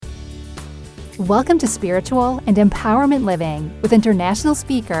Welcome to Spiritual and Empowerment Living with international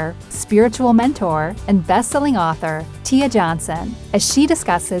speaker, spiritual mentor, and best-selling author, Tia Johnson, as she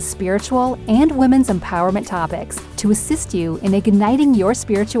discusses spiritual and women's empowerment topics to assist you in igniting your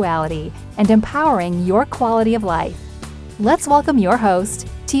spirituality and empowering your quality of life. Let's welcome your host,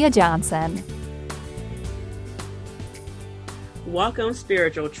 Tia Johnson. Welcome,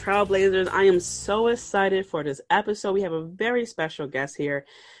 spiritual trailblazers. I am so excited for this episode. We have a very special guest here.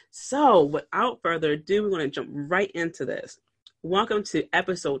 So without further ado, we're going to jump right into this. Welcome to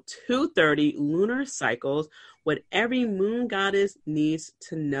episode 230, Lunar Cycles, What Every Moon Goddess Needs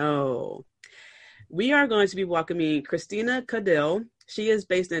to Know. We are going to be welcoming Christina Cadill. She is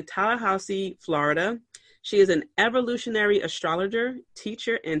based in Tallahassee, Florida. She is an evolutionary astrologer,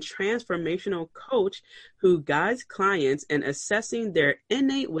 teacher, and transformational coach who guides clients in assessing their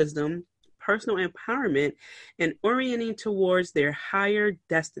innate wisdom, personal empowerment, and orienting towards their higher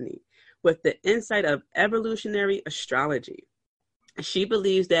destiny with the insight of evolutionary astrology. She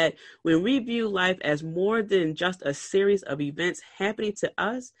believes that when we view life as more than just a series of events happening to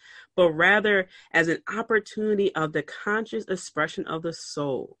us, but rather as an opportunity of the conscious expression of the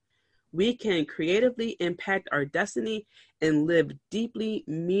soul, we can creatively impact our destiny and live deeply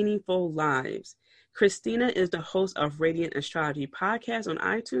meaningful lives. Christina is the host of Radiant Astrology Podcast on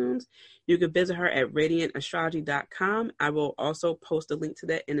iTunes. You can visit her at radiantastrology.com. I will also post a link to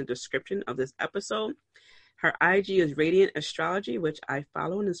that in the description of this episode. Her IG is Radiant Astrology, which I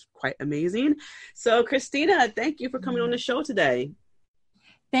follow and is quite amazing. So Christina, thank you for coming on the show today.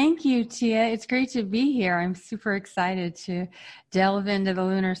 Thank you, Tia. It's great to be here. I'm super excited to delve into the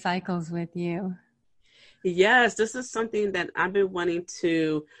lunar cycles with you. Yes, this is something that I've been wanting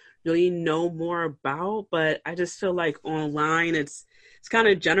to really know more about, but I just feel like online it's kind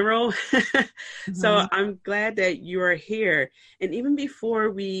of general. So I'm glad that you are here. And even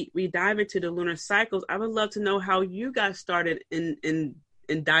before we dive into the lunar cycles, I would love to know how you got started in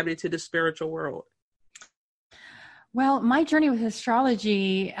diving into the spiritual world. Well, my journey with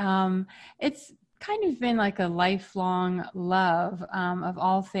astrology, it's kind of been like a lifelong love of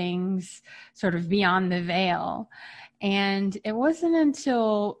all things sort of beyond the veil. And it wasn't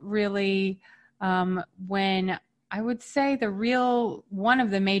until really when I would say one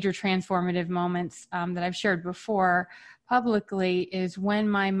of the major transformative moments that I've shared before publicly is when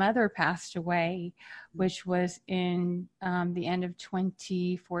my mother passed away, which was in the end of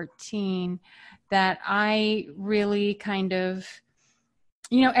 2014, that I really kind of,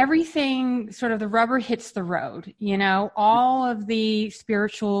 everything sort of the rubber hits the road, all of the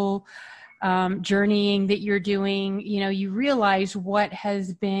spiritual journeying that you're doing, you realize what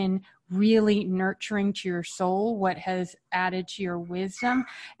has been really nurturing to your soul, what has added to your wisdom,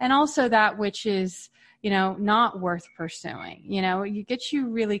 and also that which is, not worth pursuing. It gets you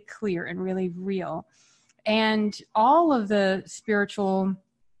really clear and really real. And all of the spiritual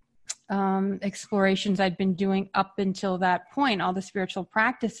explorations I'd been doing up until that point, all the spiritual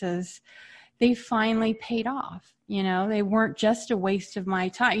practices, they finally paid off. They weren't just a waste of my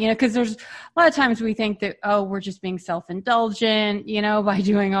time, because there's a lot of times we think that, we're just being self-indulgent, by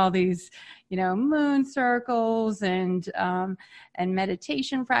doing all these, moon circles and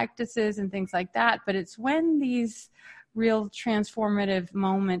meditation practices and things like that. But it's when these real transformative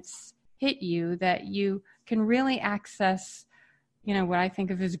moments hit you that you can really access, what I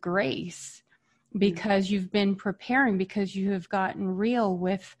think of as grace, because you've been preparing, because you have gotten real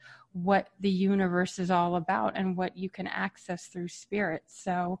with what the universe is all about and what you can access through spirit.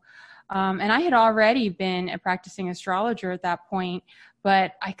 So, and I had already been a practicing astrologer at that point,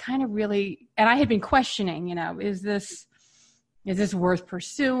 but I kind of really, and I had been questioning, is this worth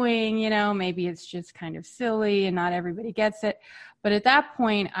pursuing? Maybe it's just kind of silly and not everybody gets it. But at that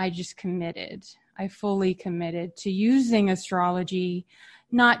point, I just committed. I fully committed to using astrology,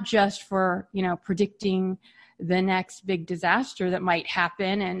 not just for, predicting the next big disaster that might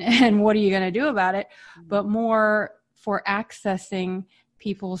happen and what are you going to do about it, but more for accessing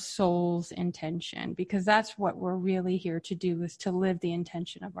people's soul's intention, because that's what we're really here to do, is to live the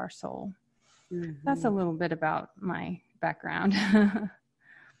intention of our soul. Mm-hmm. That's a little bit about my background.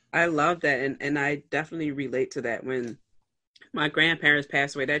 I love that. And I definitely relate to that. When my grandparents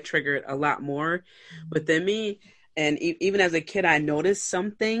passed away, that triggered a lot more within me. And even as a kid, I noticed some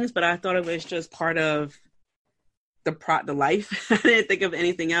things, but I thought it was just part of the life. I didn't think of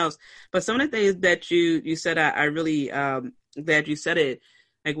anything else. But some of the things that you said, I really glad you said it.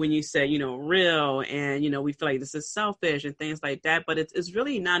 Like when you said, real, and, we feel like this is selfish and things like that, but it's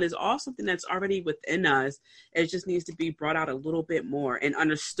really not. It's all something that's already within us. It just needs to be brought out a little bit more and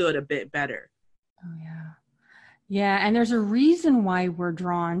understood a bit better. Oh, yeah. Yeah, and there's a reason why we're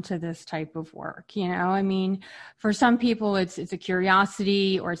drawn to this type of work. I mean, for some people it's a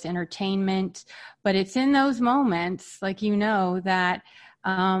curiosity or it's entertainment, but it's in those moments, like, that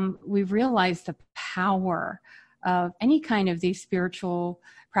we realize the power of any kind of these spiritual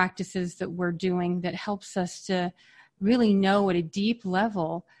practices that we're doing that helps us to really know at a deep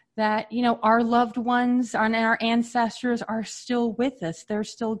level that, our loved ones and our ancestors are still with us. They're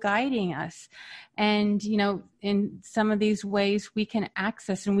still guiding us. And, in some of these ways we can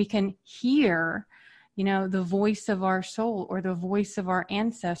access and we can hear, the voice of our soul or the voice of our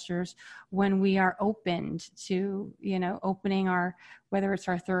ancestors when we are opened to, opening whether it's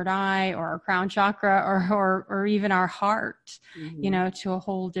our third eye or our crown chakra or even our heart, to a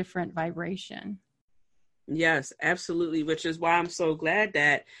whole different vibration. Yes, absolutely. Which is why I'm so glad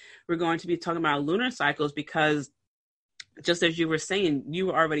that we're going to be talking about lunar cycles, because just as you were saying, you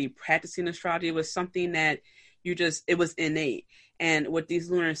were already practicing astrology. It was something that it was innate. And with these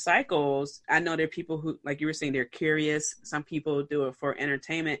lunar cycles, I know there are people who, like you were saying, they're curious. Some people do it for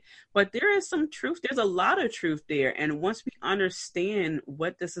entertainment, but there is some truth. There's a lot of truth there. And once we understand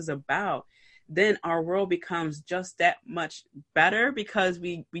what this is about, then our world becomes just that much better, because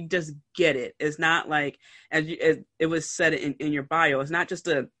we just get it. It's not like, as it was said in your bio, it's not just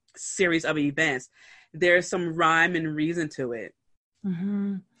a series of events. There's some rhyme and reason to it.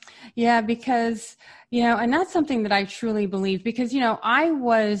 Mm-hmm. Yeah, because, and that's something that I truly believe, because, I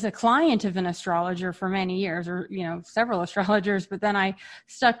was a client of an astrologer for many years, or, several astrologers, but then I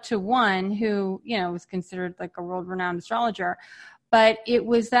stuck to one who, was considered like a world-renowned astrologer. But it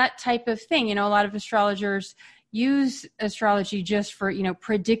was that type of thing. A lot of astrologers use astrology just for,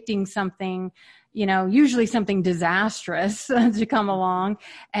 predicting something, usually something disastrous to come along.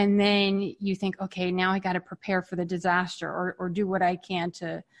 And then you think, okay, now I got to prepare for the disaster or do what I can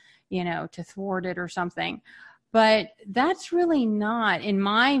to, to thwart it or something. But that's really not, in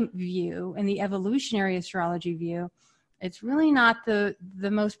my view, in the evolutionary astrology view, it's really not the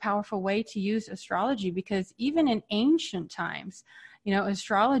most powerful way to use astrology, because even in ancient times,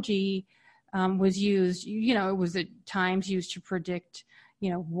 astrology was used, it was at times used to predict,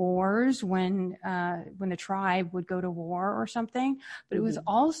 wars when the tribe would go to war or something. But it was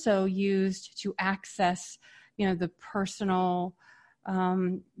also used to access, the personal,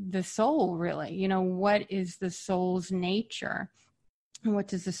 the soul, really. What is the soul's nature? And what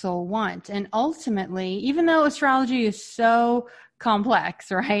does the soul want? And ultimately, even though astrology is so complex,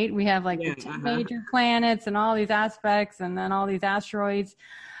 right? We have the 10 major planets and all these aspects and then all these asteroids.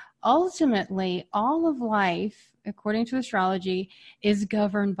 Ultimately, all of life, according to astrology, is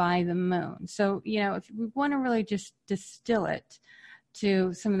governed by the moon. So, if we want to really just distill it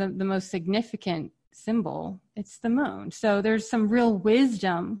to some of the most significant symbol, it's the moon. So there's some real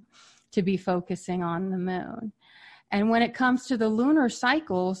wisdom to be focusing on the moon. And when it comes to the lunar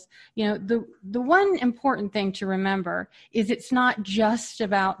cycles, the one important thing to remember is it's not just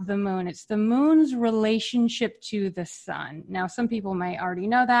about the moon. It's the moon's relationship to the sun. Now, some people may already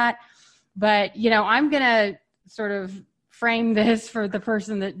know that, but, I'm going to sort of frame this for the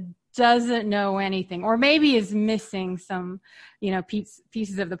person that doesn't know anything, or maybe is missing some,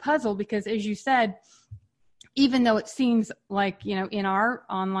 pieces of the puzzle, because as you said, even though it seems like, in our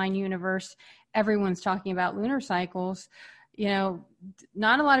online universe, everyone's talking about lunar cycles,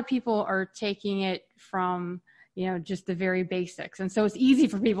 not a lot of people are taking it from, just the very basics. And so it's easy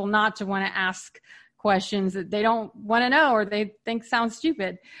for people not to want to ask questions that they don't want to know or they think sound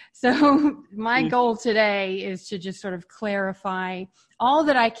stupid. So my goal today is to just sort of clarify all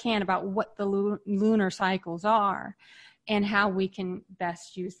that I can about what the lunar cycles are and how we can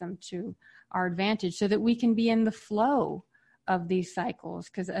best use them to our advantage so that we can be in the flow of these cycles,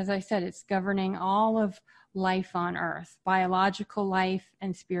 because as I said, it's governing all of life on earth, biological life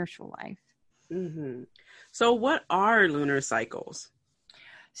and spiritual life. Mm-hmm. So what are lunar cycles?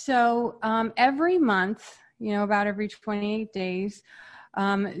 So every month, about every 28 days,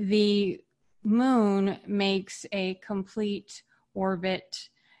 the moon makes a complete orbit,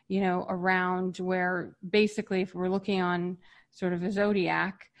 around where basically, if we're looking on sort of a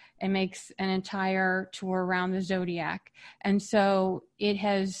zodiac, it makes an entire tour around the zodiac. And so it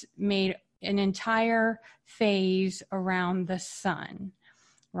has made an entire phase around the sun,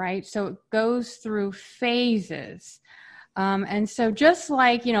 right? So it goes through phases. And so just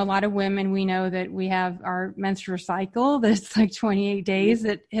like, a lot of women, we know that we have our menstrual cycle that's like 28 days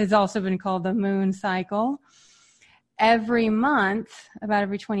that has also been called the moon cycle. Every month, about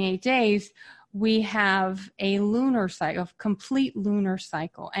every 28 days, we have a lunar cycle, a complete lunar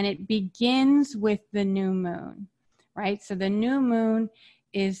cycle, and it begins with the new moon, right? So the new moon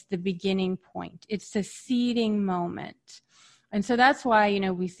is the beginning point. It's the seeding moment. And so that's why, you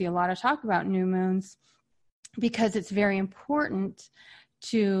know, we see a lot of talk about new moons, because it's very important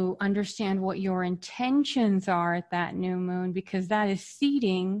to understand what your intentions are at that new moon, because that is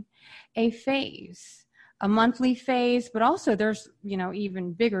seeding a phase, a monthly phase, but also there's, you know,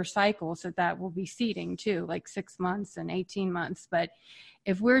 even bigger cycles that will be seeding too, like 6 months and 18 months. But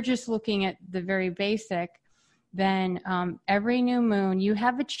if we're just looking at the very basic, then every new moon, you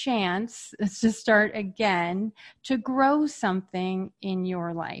have a chance to start again to grow something in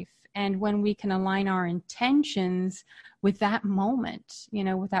your life. And when we can align our intentions with that moment, you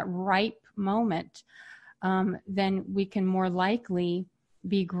know, with that ripe moment, then we can more likely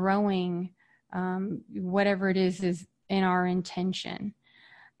be growing whatever it is in our intention.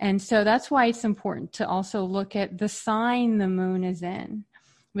 And so that's why it's important to also look at the sign the moon is in,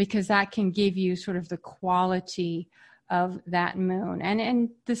 because that can give you sort of the quality of that moon. And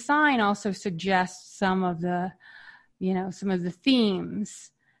the sign also suggests some of the, you know, some of the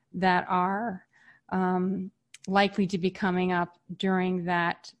themes that are likely to be coming up during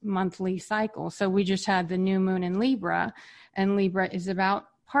that monthly cycle. So we just had the new moon in Libra, and Libra is about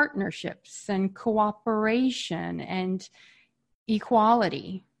partnerships and cooperation and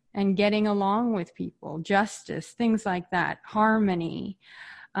equality and getting along with people, justice, things like that, harmony,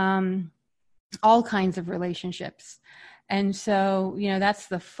 all kinds of relationships. And so, you know, that's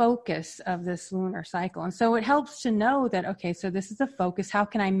the focus of this lunar cycle. And so it helps to know that, okay, so this is the focus. How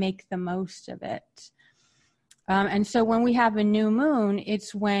can I make the most of it? And so when we have a new moon,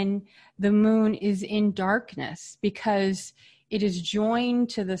 it's when the moon is in darkness, because it is joined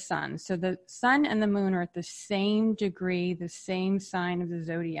to the sun. So the sun and the moon are at the same degree, the same sign of the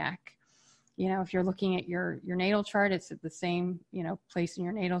zodiac. You know, if you're looking at your natal chart, it's at the same, you know, place in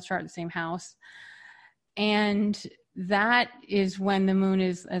your natal chart, the same house. And that is when the moon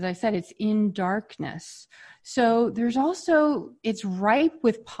is, as I said, it's in darkness. So there's also, it's ripe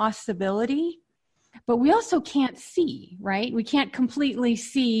with possibility, but we also can't see, right? We can't completely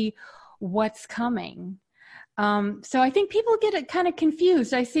see what's coming. So I think people get kind of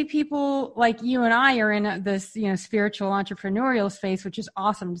confused. I see people like you and I are in this, you know, spiritual entrepreneurial space, which is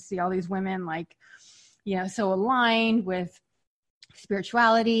awesome to see all these women like, you know, so aligned with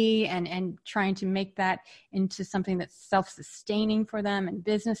spirituality and trying to make that into something that's self-sustaining for them and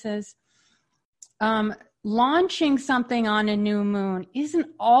businesses. Launching something on a new moon isn't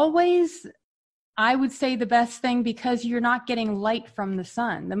always, I would say, the best thing, because you're not getting light from the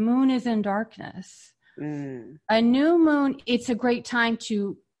sun. The moon is in darkness. A new moon, it's a great time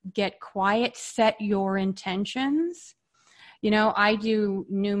to get quiet, set your intentions. You know, I do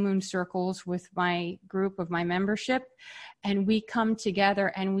new moon circles with my group of my membership, and we come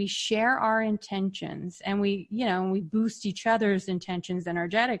together and we share our intentions, and we, you know, we boost each other's intentions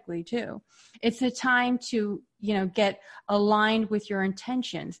energetically too. It's a time to, you know, get aligned with your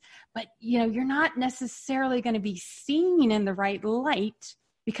intentions, but, you know, you're not necessarily going to be seen in the right light,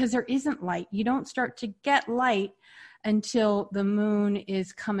 because there isn't light. You don't start to get light until the moon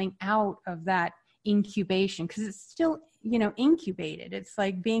is coming out of that incubation, because it's still, you know, incubated. It's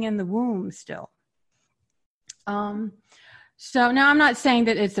like being in the womb still. So now I'm not saying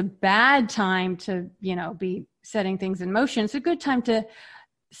that it's a bad time to, you know, be setting things in motion. It's a good time to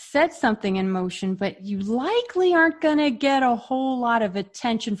set something in motion, but you likely aren't going to get a whole lot of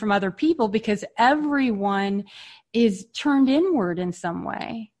attention from other people, because everyone is turned inward in some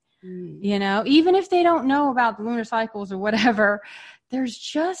way. You know, even if they don't know about the lunar cycles or whatever, there's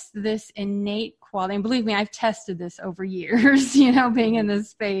just this innate quality. And believe me, I've tested this over years, you know, being in this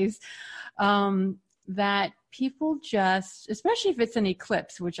space, that people just, especially if it's an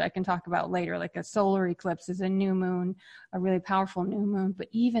eclipse, which I can talk about later, like a solar eclipse is a new moon, a really powerful new moon. But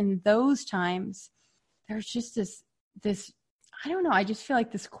even those times, there's just this, I don't know, I just feel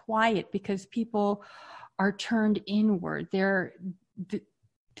like this quiet, because people are turned inward. They're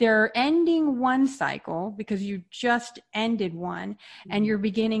ending one cycle because you just ended one, and you're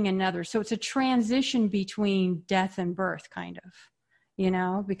beginning another. So it's a transition between death and birth, kind of, you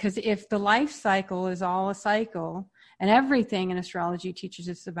know, because if the life cycle is all a cycle, and everything in astrology teaches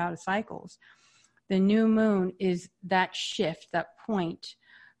us about cycles, the new moon is that shift, that point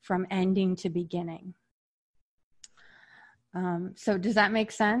from ending to beginning. So does that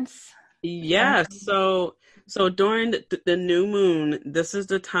make sense? Yeah. So during the new moon, this is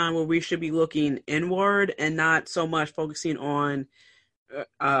the time where we should be looking inward and not so much focusing on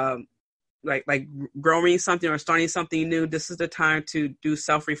like growing something or starting something new. This is the time to do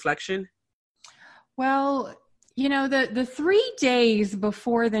self-reflection. Well, you know, the 3 days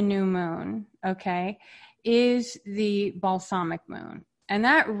before the new moon, okay, is the balsamic moon. And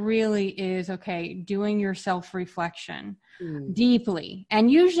that really is, okay, doing your self-reflection deeply.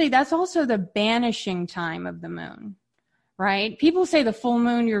 And usually that's also the banishing time of the moon, right? People say the full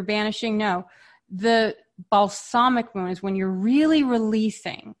moon you're banishing. No, the balsamic moon is when you're really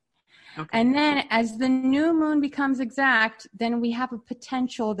releasing. Okay. And then as the new moon becomes exact, then we have a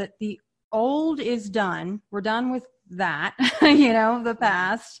potential that the old is done. We're done with that, the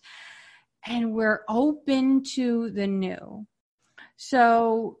past, and we're open to the new.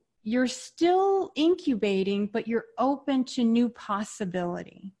 So you're still incubating, but you're open to new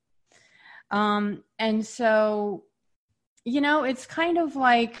possibility. And so, it's kind of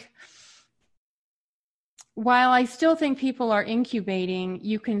like, while I still think people are incubating,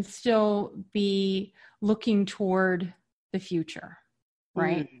 you can still be looking toward the future,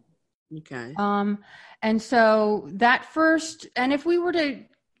 right? Okay. And so that first, and if we were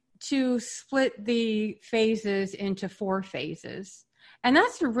to split the phases into 4 phases, and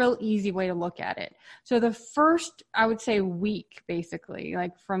that's a real easy way to look at it. So the first, I would say, week, basically,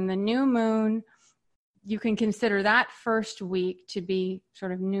 like from the new moon, you can consider that first week to be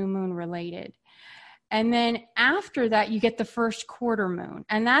sort of new moon related. And then after that, you get the first quarter moon.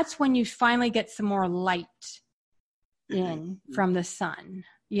 And that's when you finally get some more light in from the sun,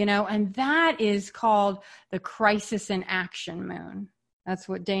 and that is called the crisis in action moon. That's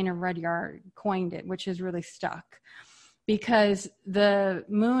what Dana Rudyard coined it, which has really stuck. Because the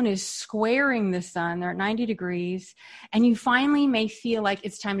moon is squaring the sun, they're at 90 degrees, and you finally may feel like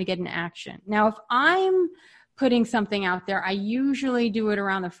it's time to get in action. Now, if I'm putting something out there, I usually do it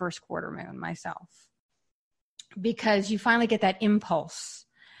around the first quarter moon myself, because you finally get that impulse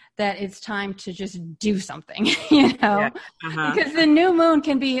that it's time to just do something, Yeah. Because the new moon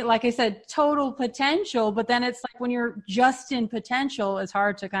can be, like I said, total potential, but then it's like when you're just in potential, it's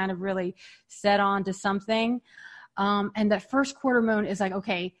hard to kind of really set on to something. And that first quarter moon is like,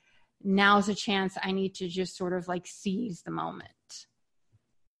 okay, now's a chance. I need to just sort of like seize the moment.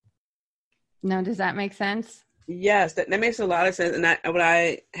 Now, does that make sense? Yes, that makes a lot of sense. And what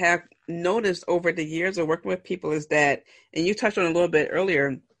I have noticed over the years of working with people is that, and you touched on it a little bit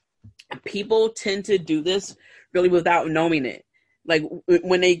earlier, people tend to do this really without knowing it. Like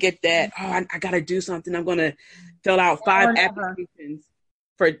when they get that, I got to do something. I'm going to fill out 5 applications.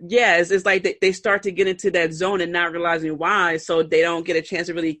 It's like they start to get into that zone and not realizing why, so they don't get a chance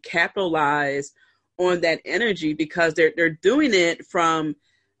to really capitalize on that energy, because they're doing it from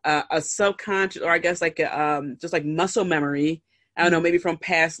a subconscious, or I guess like just like muscle memory. I don't know, maybe from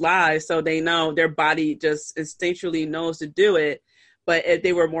past lives, so they know their body just instinctually knows to do it. But if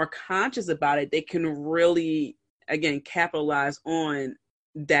they were more conscious about it, they can really, again, capitalize on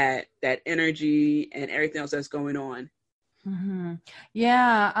that energy and everything else that's going on. Mm-hmm.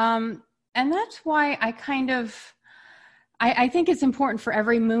 Yeah. And that's why I think it's important for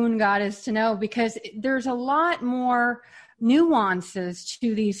every moon goddess to know, because there's a lot more nuances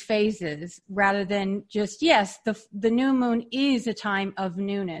to these phases rather than just, yes, the new moon is a time of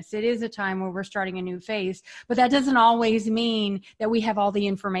newness. It is a time where we're starting a new phase, but that doesn't always mean that we have all the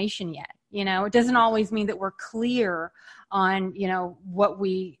information yet. It doesn't always mean that we're clear on, what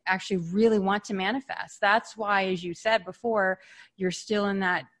we actually really want to manifest. That's why, as you said before, you're still in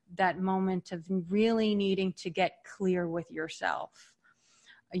that moment of really needing to get clear with yourself,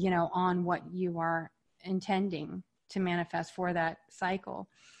 on what you are intending to manifest for that cycle.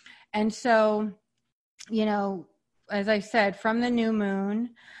 And so, as I said, from the new moon,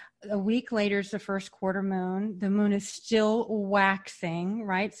 a week later is the first quarter moon. The moon is still waxing,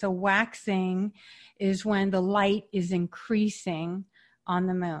 right? So waxing is when the light is increasing on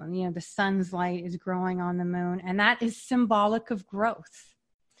the moon. The sun's light is growing on the moon, and that is symbolic of growth,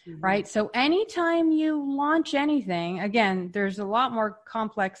 right? So anytime you launch anything, again, there's a lot more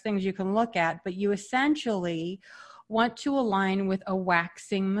complex things you can look at, but you essentially want to align with a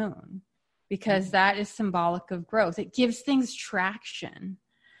waxing moon, because that is symbolic of growth. It gives things traction.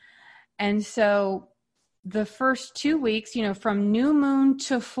 And so the first 2 weeks, from new moon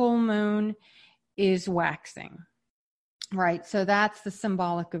to full moon is waxing, right? So that's the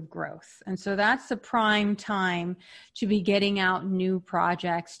symbolic of growth. And so that's the prime time to be getting out new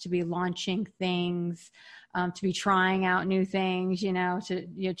projects, to be launching things, to be trying out new things,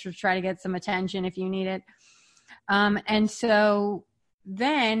 to try to get some attention if you need it. And so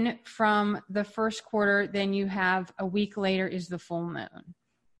then from the first quarter, then you have a week later is the full moon.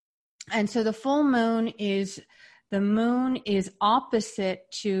 And so the full moon is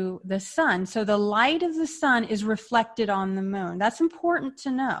opposite to the sun. So the light of the sun is reflected on the moon. That's important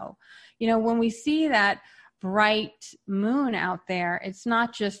to know. When we see that bright moon out there, it's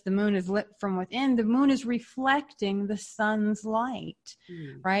not just the moon is lit from within, the moon is reflecting the sun's light,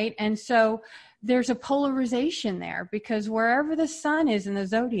 right? And so there's a polarization there, because wherever the sun is in the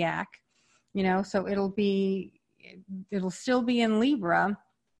zodiac, so it'll still be in Libra.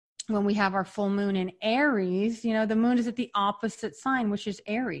 When we have our full moon in Aries, the moon is at the opposite sign, which is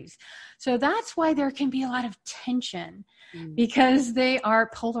Aries. So that's why there can be a lot of tension, because they are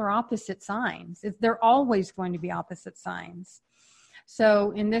polar opposite signs. They're always going to be opposite signs.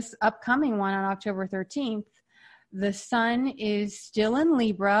 So in this upcoming one on October 13th, the sun is still in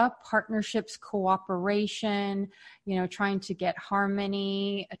Libra, partnerships, cooperation, trying to get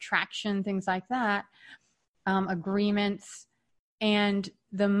harmony, attraction, things like that, agreements. And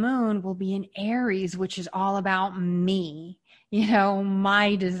the moon will be in Aries, which is all about me,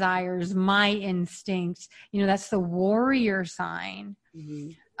 my desires, my instincts. That's the warrior sign.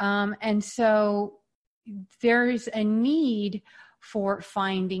 And so there's a need for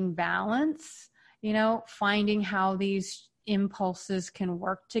finding balance, finding how these impulses can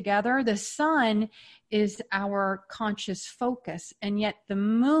work together. The sun is our conscious focus, and yet the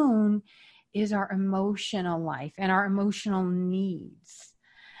moon is our emotional life and our emotional needs.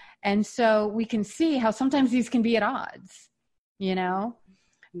 And so we can see how sometimes these can be at odds,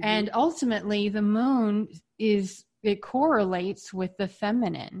 and ultimately the moon it correlates with the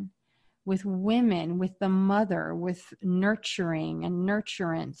feminine, with women, with the mother, with nurturing and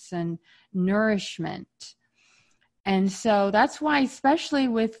nurturance and nourishment. And so that's why, especially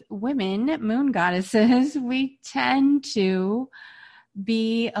with women, moon goddesses, we tend to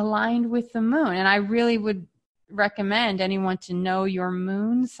be aligned with the moon. And I really would recommend anyone to know your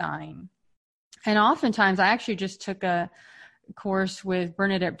moon sign. And oftentimes, I actually just took a course with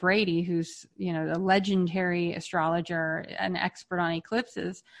Bernadette Brady, who's, a legendary astrologer, an expert on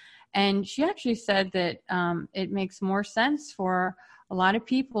eclipses. And she actually said that it makes more sense for a lot of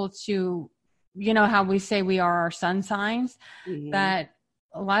people to, how we say we are our sun signs, that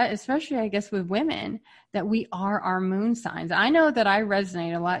a lot, especially I guess with women, that we are our moon signs. I know that I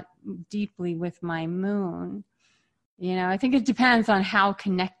resonate a lot deeply with my moon. I think it depends on how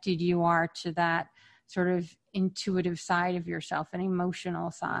connected you are to that sort of intuitive side of yourself, an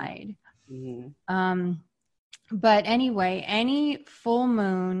emotional side. But anyway, any full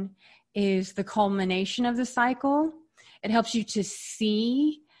moon is the culmination of the cycle. It helps you to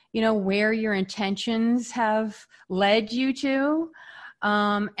see, where your intentions have led you to.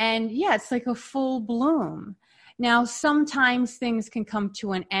 And yeah, it's like a full bloom. Now, sometimes things can come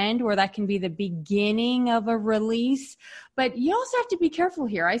to an end, or that can be the beginning of a release, but you also have to be careful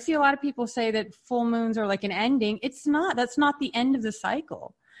here. I see a lot of people say that full moons are like an ending. It's not. That's not the end of the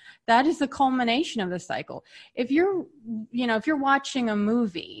cycle. That is the culmination of the cycle. If you're watching a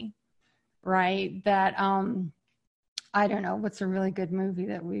movie, right, that, I don't know, what's a really good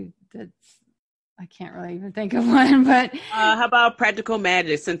movie I can't really even think of one, but. How about Practical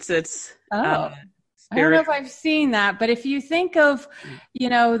Magic, since it's. I don't know if I've seen that, but if you think of,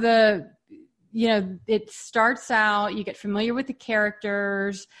 it starts out, you get familiar with the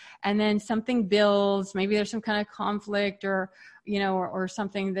characters, and then something builds, maybe there's some kind of conflict or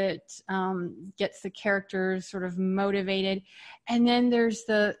something that gets the characters sort of motivated. And then there's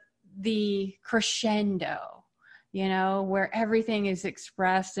the crescendo, where everything is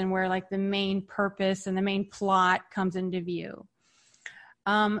expressed and where like the main purpose and the main plot comes into view.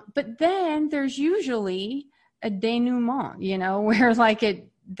 But then there's usually a denouement, where like it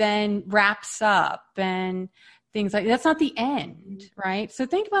then wraps up and things like that's not the end, right? So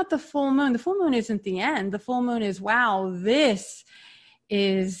think about the full moon. The full moon isn't the end. The full moon is, wow, this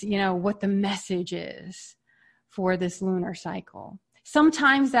is, what the message is for this lunar cycle.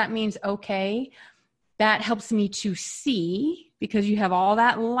 Sometimes that means, okay, that helps me to see, because you have all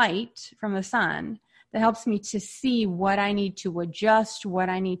that light from the sun. That helps me to see what I need to adjust, what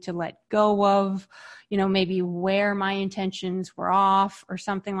I need to let go of, maybe where my intentions were off or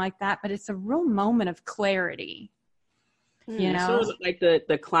something like that. But it's a real moment of clarity, So it's like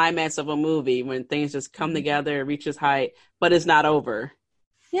the climax of a movie when things just come together, it reaches height, but it's not over.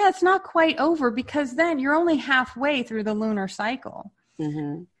 Yeah, it's not quite over, because then you're only halfway through the lunar cycle.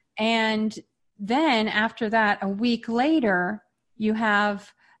 And then after that, a week later, you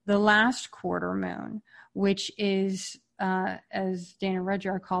have the last quarter moon, which is, as Dana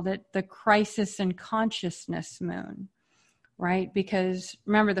Rudyard called it, the crisis in consciousness moon, right? Because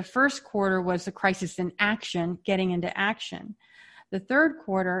remember, the first quarter was the crisis in action, getting into action. The third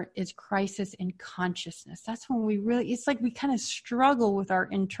quarter is crisis in consciousness. That's when it's like we kind of struggle with our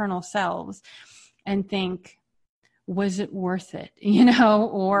internal selves and think, was it worth it?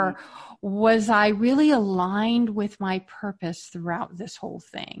 was I really aligned with my purpose throughout this whole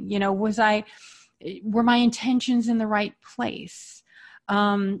thing? You know, were my intentions in the right place?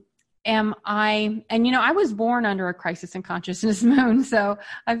 And I was born under a crisis in consciousness moon. So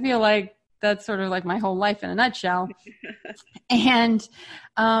I feel like that's sort of like my whole life in a nutshell. And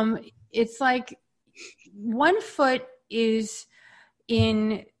it's like one foot is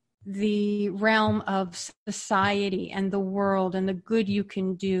in the realm of society and the world and the good you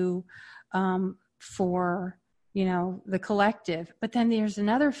can do for, the collective. But then there's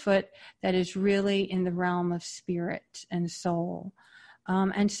another foot that is really in the realm of spirit and soul.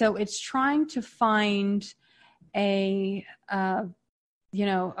 And so it's trying to find a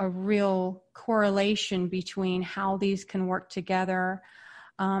real correlation between how these can work together,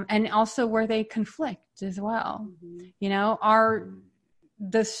 and also where they conflict as well. Mm-hmm.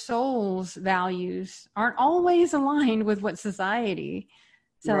 The soul's values aren't always aligned with what society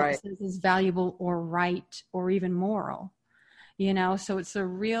says is valuable or right or even moral. So it's a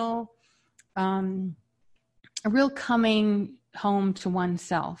real coming home to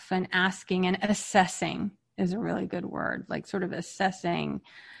oneself and asking and assessing is a really good word, like sort of assessing,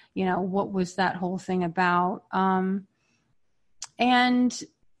 what was that whole thing about? And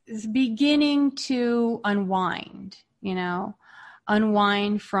beginning to unwind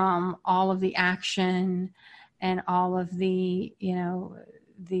from all of the action and all of the,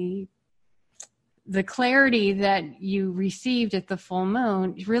 the clarity that you received at the full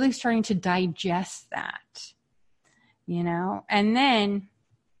moon, really starting to digest that, and then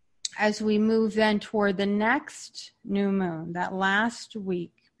as we move then toward the next new moon, that last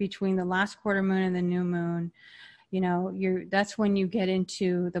week between the last quarter moon and the new moon, that's when you get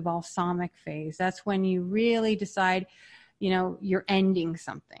into the balsamic phase. That's when you really decide, you're ending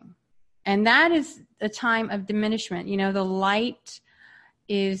something. And that is a time of diminishment. The light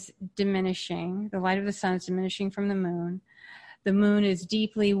is diminishing. The light of the sun is diminishing from the moon. The moon is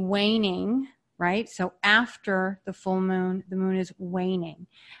deeply waning, right? So after the full moon, the moon is waning.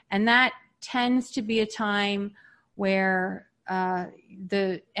 And that tends to be a time where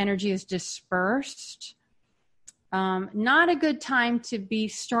the energy is dispersed. Not a good time to be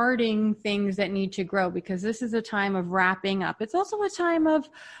starting things that need to grow, because this is a time of wrapping up. It's also a time of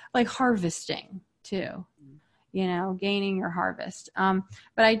like harvesting too, gaining your harvest.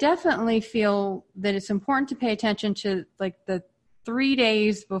 But I definitely feel that it's important to pay attention to like the 3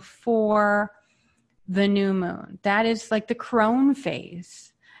 days before the new moon. That is like the crone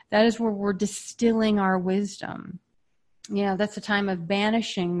phase. That is where we're distilling our wisdom. That's a time of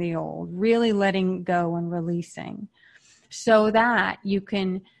banishing the old, really letting go and releasing, so that you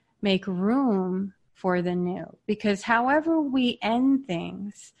can make room for the new. Because however we end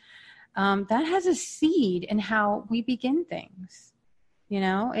things, that has a seed in how we begin things.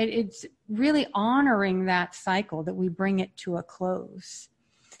 It's really honoring that cycle, that we bring it to a close,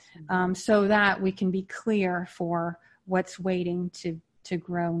 so that we can be clear for what's waiting to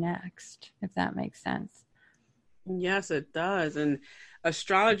grow next, if that makes sense. Yes, it does. And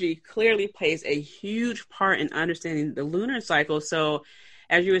astrology clearly plays a huge part in understanding the lunar cycle. So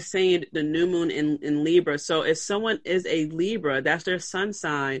as you were saying, the new moon in Libra. So if someone is a Libra, that's their sun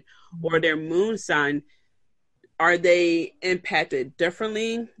sign or their moon sign, are they impacted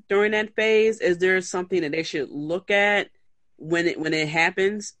differently during that phase? Is there something that they should look at when it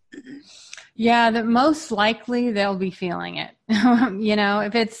happens? Yeah, that most likely they'll be feeling it.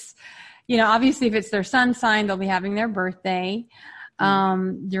 If it's, obviously if it's their sun sign, they'll be having their birthday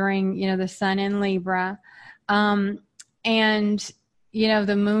during, the sun in Libra. And,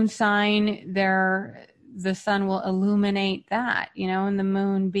 the moon sign, the sun will illuminate that, and the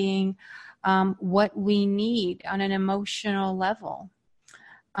moon being what we need on an emotional level.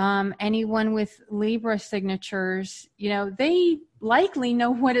 Anyone with Libra signatures, they likely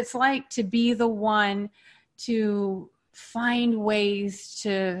know what it's like to be the one to find ways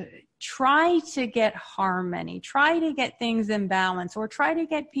to try to get harmony, try to get things in balance, or try to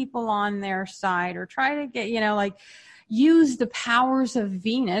get people on their side, or try to get, use the powers of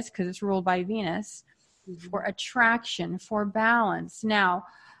Venus, because it's ruled by Venus, for attraction, for balance. Now,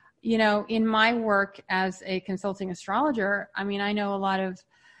 in my work as a consulting astrologer, I know a lot of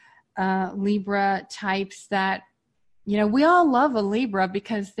Libra types that, we all love a Libra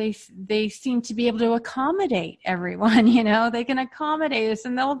because they seem to be able to accommodate everyone. They can accommodate us,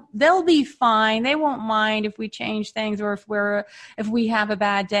 and they'll be fine. They won't mind if we change things or if we have a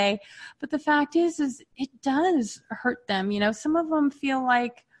bad day. But the fact is it does hurt them. Some of them feel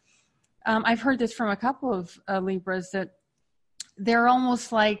like, I've heard this from a couple of Libras, that they're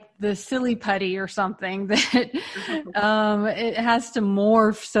almost like the silly putty or something that it has to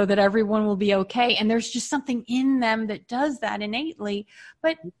morph so that everyone will be okay. And there's just something in them that does that innately,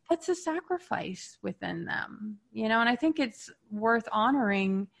 but it's a sacrifice within them, and I think it's worth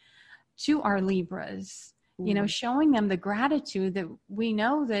honoring to our Libras, showing them the gratitude that we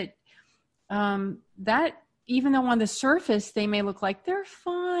know that, that even though on the surface they may look like they're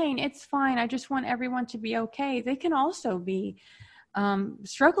fine, it's fine, I just want everyone to be okay, they can also be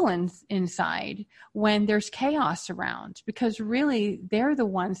struggling inside when there's chaos around, because really they're the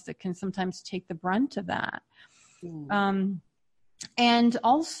ones that can sometimes take the brunt of that. And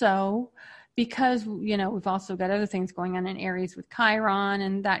also because, we've also got other things going on in Aries with Chiron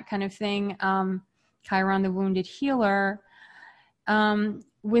and that kind of thing. Chiron, the wounded healer,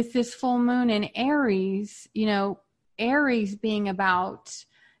 with this full moon in Aries, Aries being about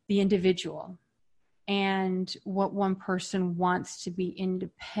the individual and what one person wants to be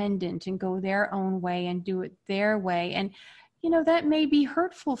independent and go their own way and do it their way. And, that may be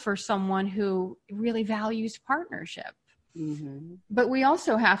hurtful for someone who really values partnership. Mm-hmm. But we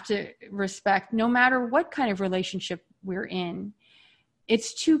also have to respect, no matter what kind of relationship we're in,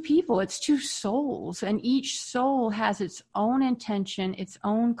 it's two people, it's two souls, and each soul has its own intention, its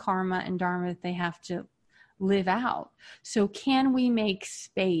own karma and dharma that they have to live out. So can we make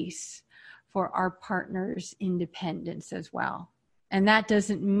space for our partner's independence as well? And that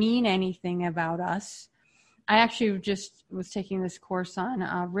doesn't mean anything about us. I actually just was taking this course on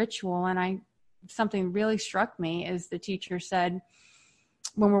ritual, and something really struck me is the teacher said,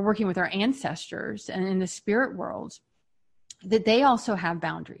 when we're working with our ancestors and in the spirit world, that they also have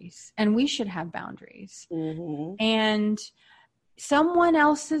boundaries and we should have boundaries. Mm-hmm. And someone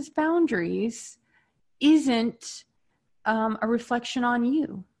else's boundaries isn't a reflection on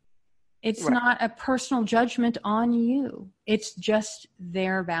you. It's right. Not a personal judgment on you. It's just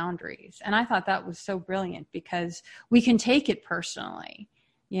their boundaries. And I thought that was so brilliant, because we can take it personally,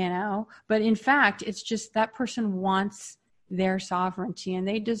 but in fact, it's just that person wants their sovereignty, and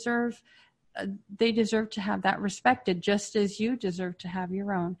they deserve to have that respected, just as you deserve to have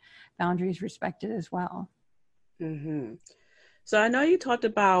your own boundaries respected as well. Mm-hmm. So I know you talked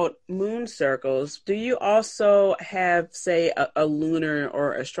about moon circles. Do you also have, say, a lunar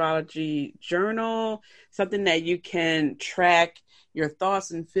or astrology journal, something that you can track your thoughts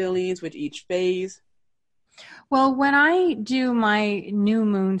and feelings with each phase? Well, when I do my new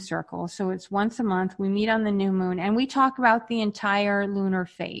moon circle, so it's once a month, we meet on the new moon and we talk about the entire lunar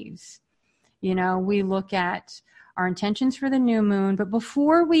phase. We look at our intentions for the new moon, but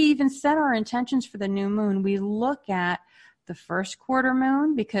before we even set our intentions for the new moon, we look at the first quarter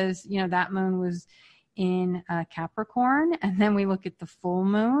moon, because, that moon was in Capricorn. And then we look at the full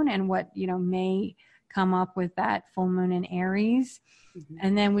moon and what, may come up with that full moon in Aries. Mm-hmm.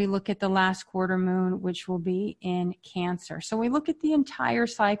 And then we look at the last quarter moon, which will be in Cancer. So we look at the entire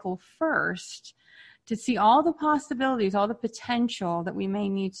cycle first to see all the possibilities, all the potential that we may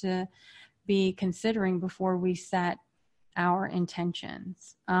need to be considering before we set our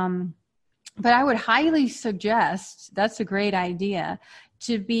intentions. But I would highly suggest, that's a great idea,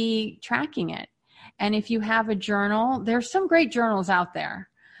 to be tracking it. And if you have a journal, there's some great journals out there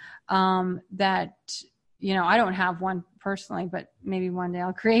that, I don't have one personally, but maybe one day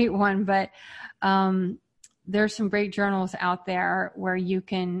I'll create one. But there's some great journals out there where you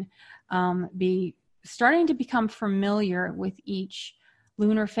can be starting to become familiar with each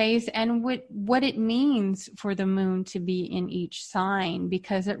lunar phase and what it means for the moon to be in each sign,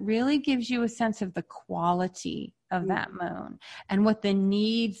 because it really gives you a sense of the quality of that moon and what the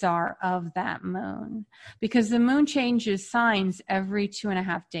needs are of that moon, because the moon changes signs every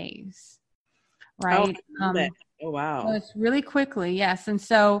 2.5 days, right? Oh wow. So it's really quickly. Yes. And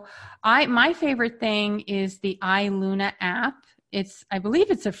so my favorite thing is the iLuna app. I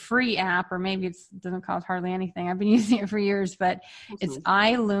believe it's a free app, or maybe it doesn't cost hardly anything. I've been using it for years, but it's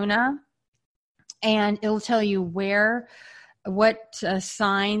iLuna, and it'll tell you what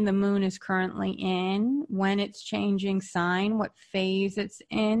sign the moon is currently in, when it's changing sign, what phase it's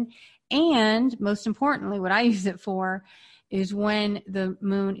in, and most importantly, what I use it for is when the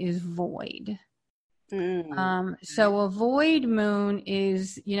moon is void. So a void moon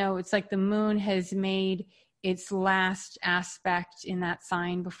is, it's like the moon has made its last aspect in that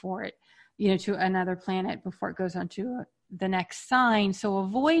sign before it, to another planet before it goes on to the next sign. So a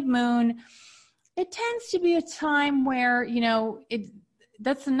void moon, it tends to be a time where,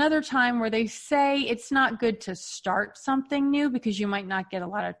 that's another time where they say it's not good to start something new because you might not get a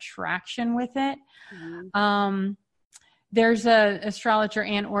lot of traction with it. Mm-hmm. there's a astrologer,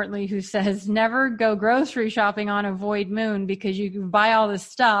 Ann Ortley, who says never go grocery shopping on a void moon because you can buy all this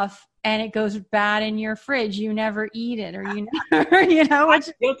stuff and it goes bad in your fridge. You never eat it, or you never, I'm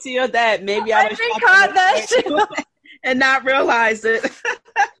guilty of that. Maybe I've been caught that too. And not realize it.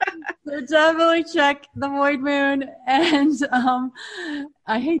 So definitely check the void moon. And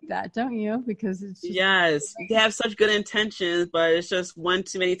I hate that, don't you? Because it's just yes, you have such good intentions, but it's just one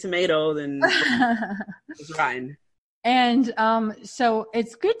too many tomatoes and it's rotten. And so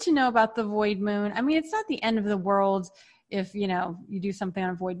it's good to know about the void moon. I mean, it's not the end of the world if, you do something on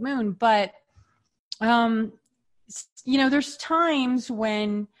a void moon, but, there's times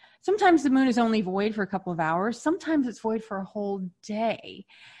when sometimes the moon is only void for a couple of hours. Sometimes it's void for a whole day.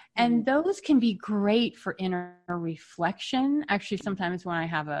 And those can be great for inner reflection. Actually, sometimes when I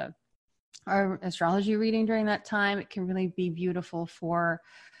have our astrology reading during that time, it can really be beautiful for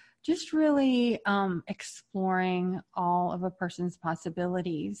just really exploring all of a person's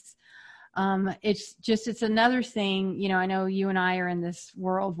possibilities. It's another thing, I know you and I are in this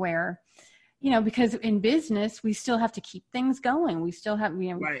world where, because in business, we still have to keep things going. We still have, right. We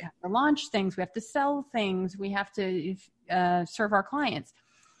have to launch things. We have to sell things. We have to serve our clients.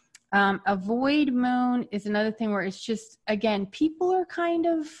 A void moon is another thing where it's just, again, people are kind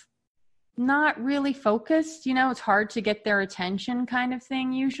of not really focused, it's hard to get their attention kind of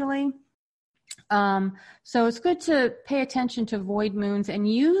thing usually. So it's good to pay attention to void moons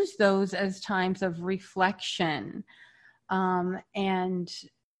and use those as times of reflection, and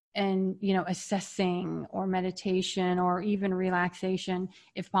assessing or meditation or even relaxation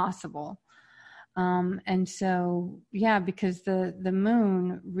if possible. And so, because the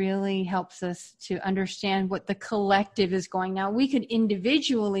moon really helps us to understand what the collective is going. Now, we could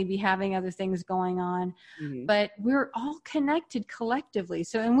individually be having other things going on, but we're all connected collectively.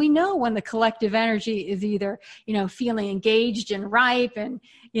 So, and we know when the collective energy is either, feeling engaged and ripe and,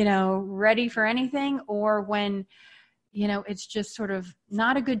 ready for anything, or when, it's just sort of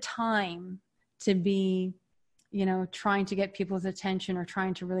not a good time to be trying to get people's attention or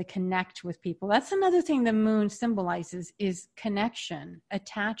trying to really connect with people. That's another thing the moon symbolizes is connection,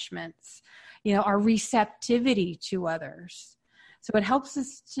 attachments, our receptivity to others. So it helps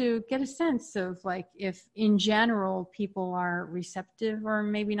us to get a sense of like, if in general people are receptive or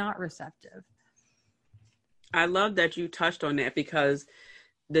maybe not receptive. I love that you touched on that, because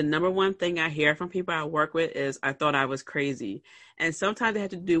the number one thing I hear from people I work with is I thought I was crazy. And sometimes it had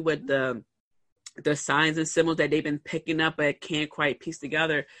to do with the signs and symbols that they've been picking up but can't quite piece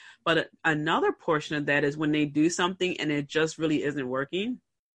together. But another portion of that is when they do something and it just really isn't working.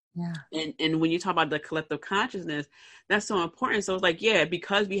 Yeah. And when you talk about the collective consciousness, that's so important. So it's like,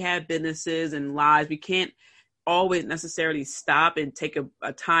 because we have businesses and lives, we can't always necessarily stop and take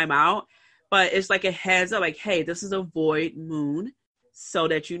a time out. But it's like a heads up, like, hey, this is a void moon, so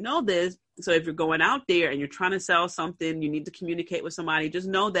that you know this. So if you're going out there and you're trying to sell something, you need to communicate with somebody, just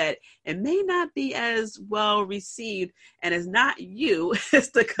know that it may not be as well received, and it's not you, it's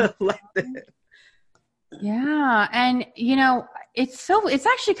the collective. Yeah. And, it's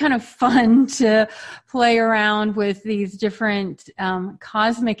actually kind of fun to play around with these different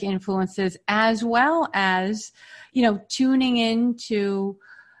cosmic influences, as well as, tuning into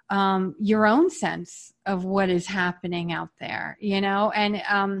your own sense of what is happening out there,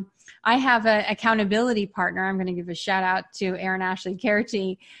 and I have an accountability partner. I'm going to give a shout out to Erin Ashley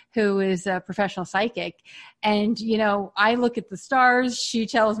Carty, who is a professional psychic. And, I look at the stars, she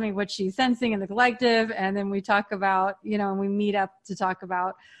tells me what she's sensing in the collective. And then we talk about, and we meet up to talk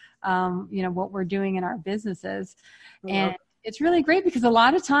about, what we're doing in our businesses. Mm-hmm. And it's really great because a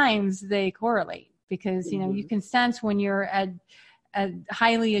lot of times they correlate because, you can sense when you're at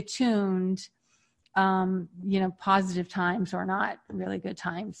highly attuned, positive times or not really good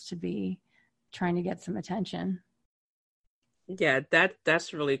times to be trying to get some attention. Yeah,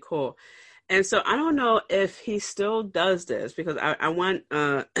 that's really cool. And so I don't know if he still does this, because I want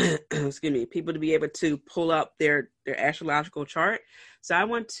people to be able to pull up their astrological chart. So I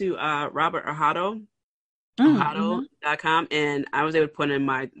went to Robert Ohado.com, and I was able to put in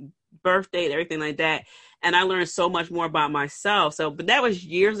my birth date, everything like that. And I learned so much more about myself. But that was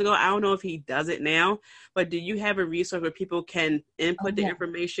years ago. I don't know if he does it now, but do you have a resource where people can input the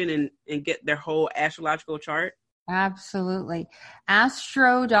information and get their whole astrological chart? Absolutely.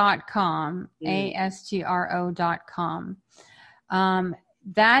 Astro.com, ASTRO.com.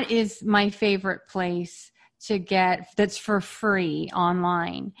 That is my favorite place to get, that's for free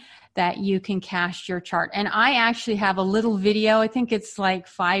online, that you can cast your chart. And I actually have a little video. I think it's like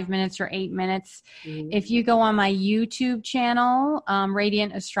 5 minutes or 8 minutes. Mm-hmm. If you go on my YouTube channel,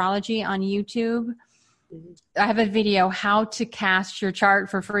 Radiant Astrology on YouTube, I have a video, how to cast your chart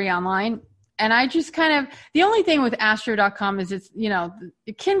for free online. And I just the only thing with astro.com is it's,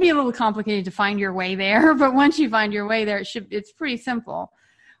 it can be a little complicated to find your way there, but once you find your way there, it's pretty simple,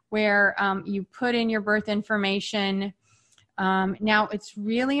 where you put in your birth information. Now it's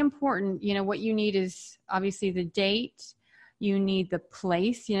really important, what you need is obviously the date, you need the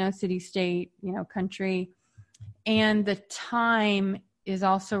place, city, state, country, and the time is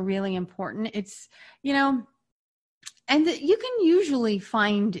also really important. It's, and you can usually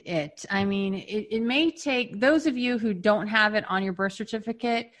find it. I mean, it may take those of you who don't have it on your birth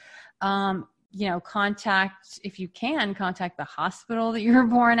certificate, if you can, contact the hospital that you were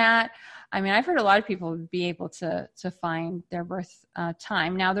born at. I mean, I've heard a lot of people would be able to find their birth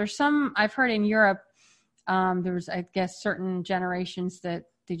time. Now, there's some, I've heard in Europe, there was, I guess, certain generations that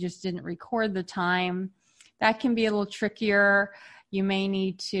they just didn't record the time. That can be a little trickier. You may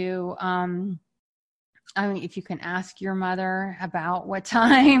need to, if you can ask your mother about what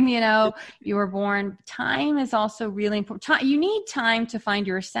time, you were born. Time is also really important. You need time to find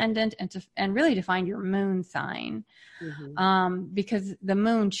your ascendant and really to find your moon sign, because the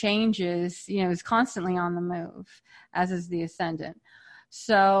moon changes, is constantly on the move, as is the ascendant.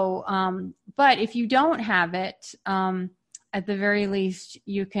 So, but if you don't have it, at the very least,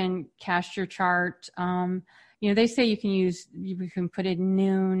 you can cast your chart. They say you can put in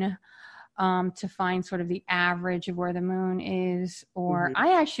noon, to find sort of the average of where the moon is, or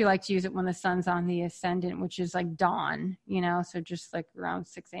I actually like to use it when the sun's on the ascendant, which is like dawn, so just like around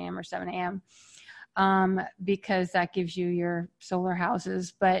 6 a.m. or 7 a.m. Because that gives you your solar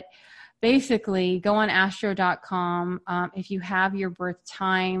houses. But basically go on astro.com. If you have your birth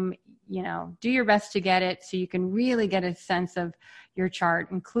time, do your best to get it so you can really get a sense of your chart,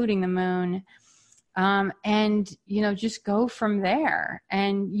 including the moon. And just go from there,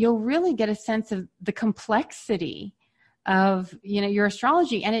 and you'll really get a sense of the complexity of, your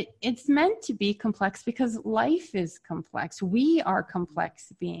astrology. And it's meant to be complex because life is complex. We are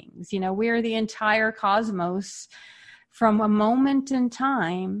complex beings. We are the entire cosmos from a moment in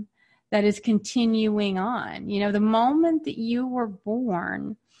time that is continuing on. The moment that you were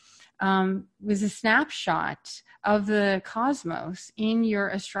born, was a snapshot of the cosmos in your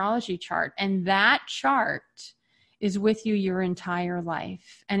astrology chart. And that chart is with you your entire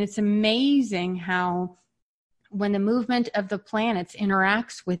life. And it's amazing how when the movement of the planets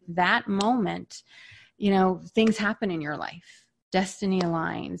interacts with that moment, things happen in your life. Destiny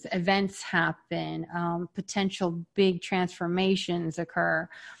aligns, events happen, potential big transformations occur,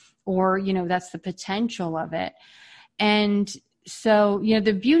 or, that's the potential of it. And so,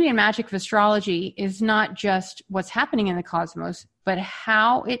 the beauty and magic of astrology is not just what's happening in the cosmos, but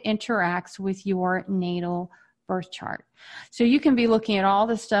how it interacts with your natal birth chart. So you can be looking at all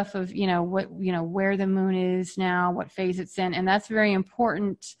the stuff of, where the moon is now, what phase it's in, and that's very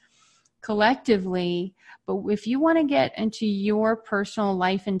important collectively. But if you want to get into your personal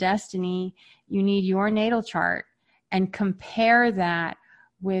life and destiny, you need your natal chart and compare that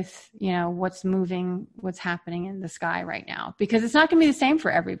with, what's moving, what's happening in the sky right now, because it's not going to be the same for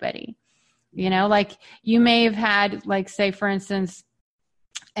everybody. Like you may have had, like, say, for instance,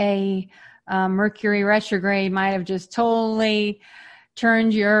 a Mercury retrograde might have just totally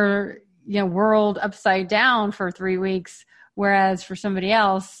turned your, world upside down for 3 weeks. Whereas for somebody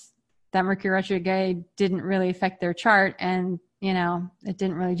else, that Mercury retrograde didn't really affect their chart, and it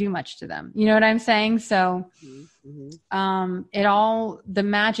didn't really do much to them. You know what I'm saying? So the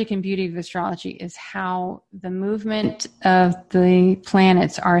magic and beauty of astrology is how the movement of the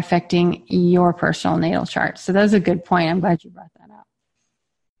planets are affecting your personal natal chart. So that's a good point. I'm glad you brought that up.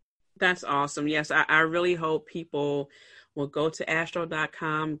 That's awesome. Yes, I really hope people will go to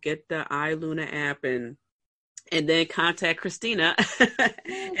astro.com, get the Lunar app, and then contact Christina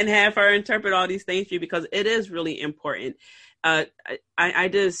and have her interpret all these things for you, because it is really important. I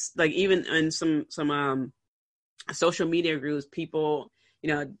just, like, even in some social media groups, people,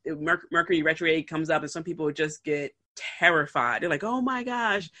 Mercury retrograde comes up and some people just get terrified. They're like, oh my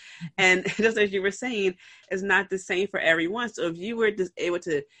gosh. And just as you were saying, it's not the same for everyone. So if you were just able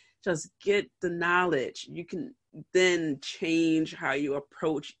to just get the knowledge, you can then change how you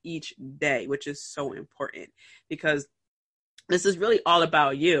approach each day, which is so important, because this is really all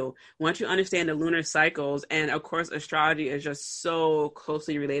about you. Once you understand the lunar cycles, and of course, astrology is just so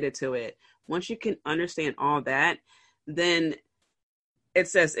closely related to it. Once you can understand all that, then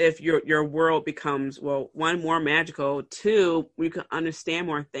it's as if your world becomes, well, 1, more magical, 2, you can understand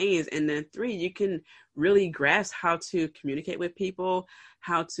more things, and then 3, you can really grasp how to communicate with people,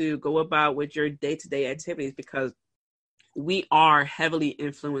 how to go about with your day-to-day activities, because we are heavily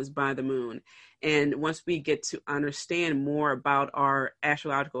influenced by the moon. And once we get to understand more about our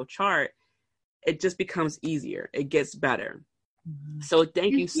astrological chart, it just becomes easier. It gets better. So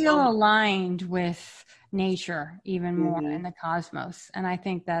thank you feel so much. aligned with nature even more Mm-hmm. in the cosmos. And I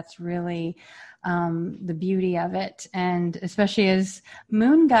think that's really the beauty of it. And especially as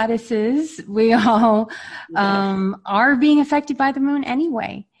moon goddesses, we all are being affected by the moon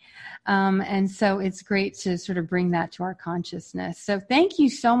anyway. And so it's great to sort of bring that to our consciousness. So thank you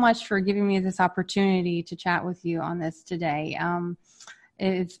so much for giving me this opportunity to chat with you on this today.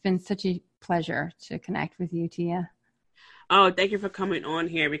 It's been such a pleasure to connect with you, Tia. Oh, thank you for coming on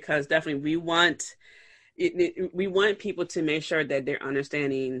here, because definitely we want people to make sure that they're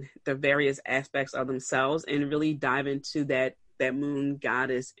understanding the various aspects of themselves and really dive into that moon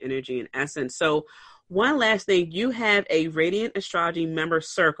goddess energy and essence. So one last thing, you have a Radiant Astrology member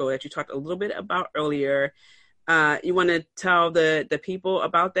circle that you talked a little bit about earlier. You want to tell the people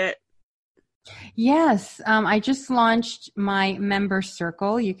about that? Yes, I just launched my member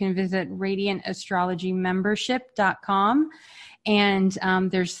circle. You can visit radiantastrologymembership.com. And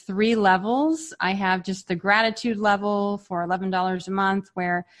there's 3 levels. I have just the gratitude level for $11 a month,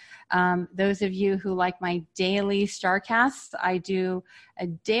 where those of you who like my daily starcasts, I do a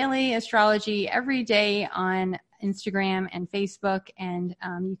daily astrology every day on Instagram and Facebook, and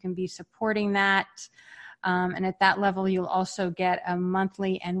you can be supporting that. And at that level, you'll also get a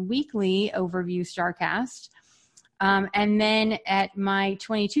monthly and weekly overview starcast. And then at my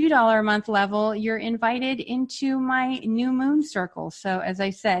 $22 a month level, you're invited into my new moon circle. So as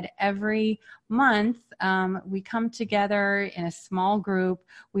I said, every month we come together in a small group.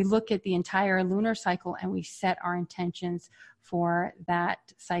 We look at the entire lunar cycle and we set our intentions for that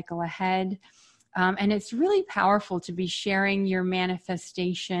cycle ahead. And it's really powerful to be sharing your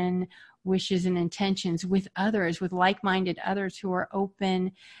manifestation wishes and intentions with others, with like-minded others who are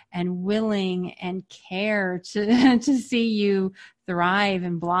open and willing and care to see you thrive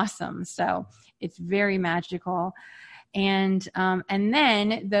and blossom. So it's very magical. And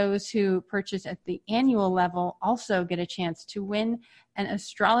then those who purchase at the annual level also get a chance to win an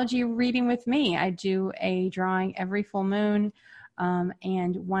astrology reading with me. I do a drawing every full moon,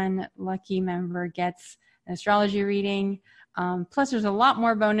 and one lucky member gets an astrology reading. Plus, there's a lot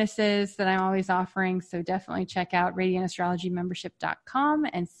more bonuses that I'm always offering. So definitely check out radiantastrologymembership.com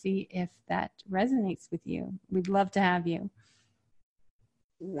and see if that resonates with you. We'd love to have you.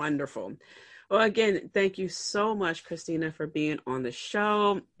 Wonderful. Well, again, thank you so much, Christina, for being on the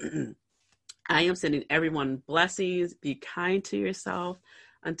show. I am sending everyone blessings. Be kind to yourself.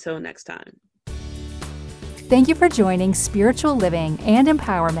 Until next time. Thank you for joining Spiritual Living and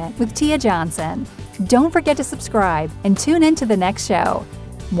Empowerment with Tia Johnson. Don't forget to subscribe and tune in to the next show.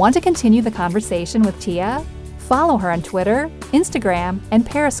 Want to continue the conversation with Tia? Follow her on Twitter, Instagram, and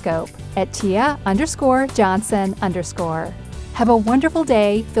Periscope at Tia_Johnson_. Have a wonderful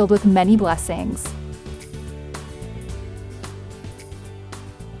day filled with many blessings.